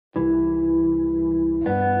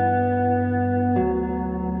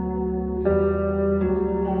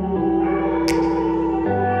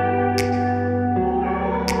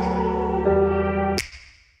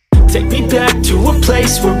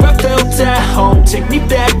place where I felt at home. Take me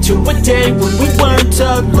back to a day when we weren't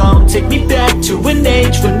alone. Take me back to an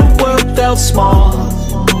age when the world felt small.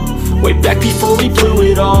 Way back before we blew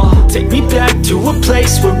it all. Take me back to a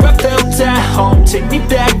place where I felt at home. Take me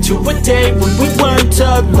back to a day when we weren't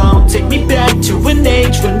alone. Take me back to an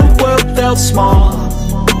age when the world felt small.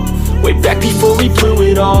 Way back before we blew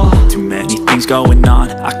it all. Too many things going on,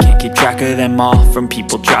 I can't keep track of them all. From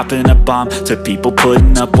people dropping a bomb to people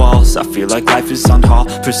putting up walls. I feel like life is on hold,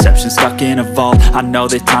 perception stuck in a vault. I know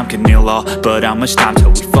that time can heal all, but how much time till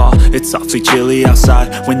we fall? It's awfully chilly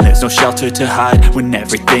outside when there's no shelter to hide. When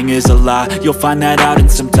everything is a lie, you'll find that out in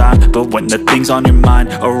some time. But when the things on your mind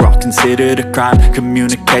are all considered a crime,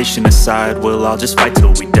 communication aside, we'll all just fight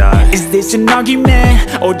till we die. Is this an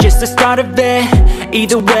argument or just the start of it?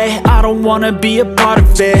 Either way, I don't wanna be a part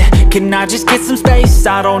of it. Can I just get some space?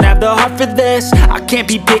 I don't have the heart for this. I can't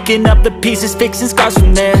be picking up the pieces, fixing scars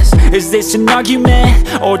from this. Is this an argument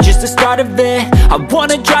or just the start of it? I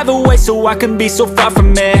wanna drive away so I can be so far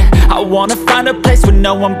from it. I wanna find a place where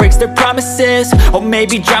no one breaks their promises. Or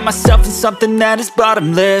maybe drown myself in something that is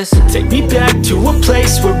bottomless. Take me back to a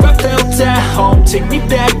place where I felt at home. Take me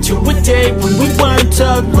back to a day when we weren't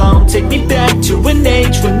alone. Take me back to an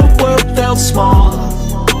age when the world felt small.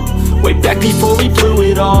 Way back before we blew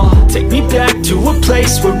it all. Take me back to a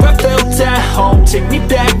place where I felt at home. Take me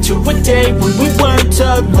back to a day when we weren't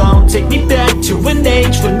alone. Take me back to an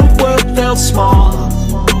age when the world felt small.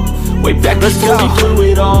 Way back before we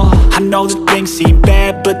blew it all. I know that things seem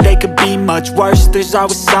bad, but they could be much worse. There's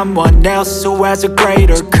always someone else who has a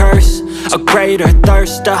greater curse, a greater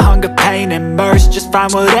thirst, a hunger, pain, and mercy. Just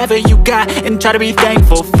find whatever you got and try to be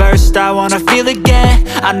thankful first. I wanna feel again,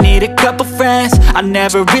 I need a couple friends. I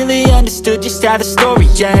never really understood just how the story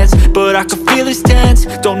ends, but I can feel it's tense,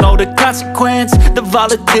 don't know the consequence. The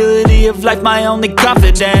volatility of life, my only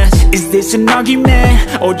confidence. Is this an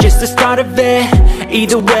argument or just the start of it?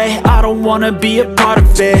 Either way, I don't wanna be a part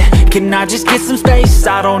of it. Can I just get some space?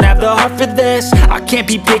 I don't have the heart for this. I can't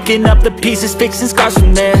be picking up the pieces, fixing scars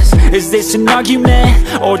from this. Is this an argument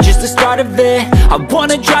or just the start of it? I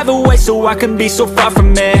wanna drive away so I can be so far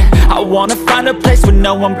from it. I wanna find a place where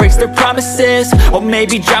no one breaks their promises. Or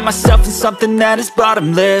maybe drown myself in something that is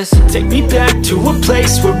bottomless. Take me back to a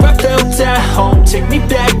place where I felt at home. Take me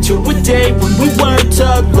back to a day when we weren't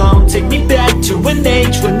alone. Take me back to an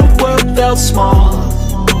age when the world felt small.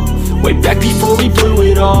 Way back before we blew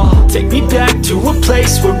it all. Take me back to a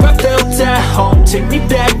place where I felt at home. Take me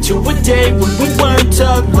back to a day when we weren't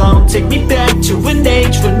alone. Take me back to an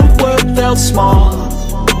age when the world felt small.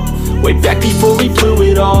 Way back before we blew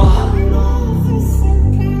it all.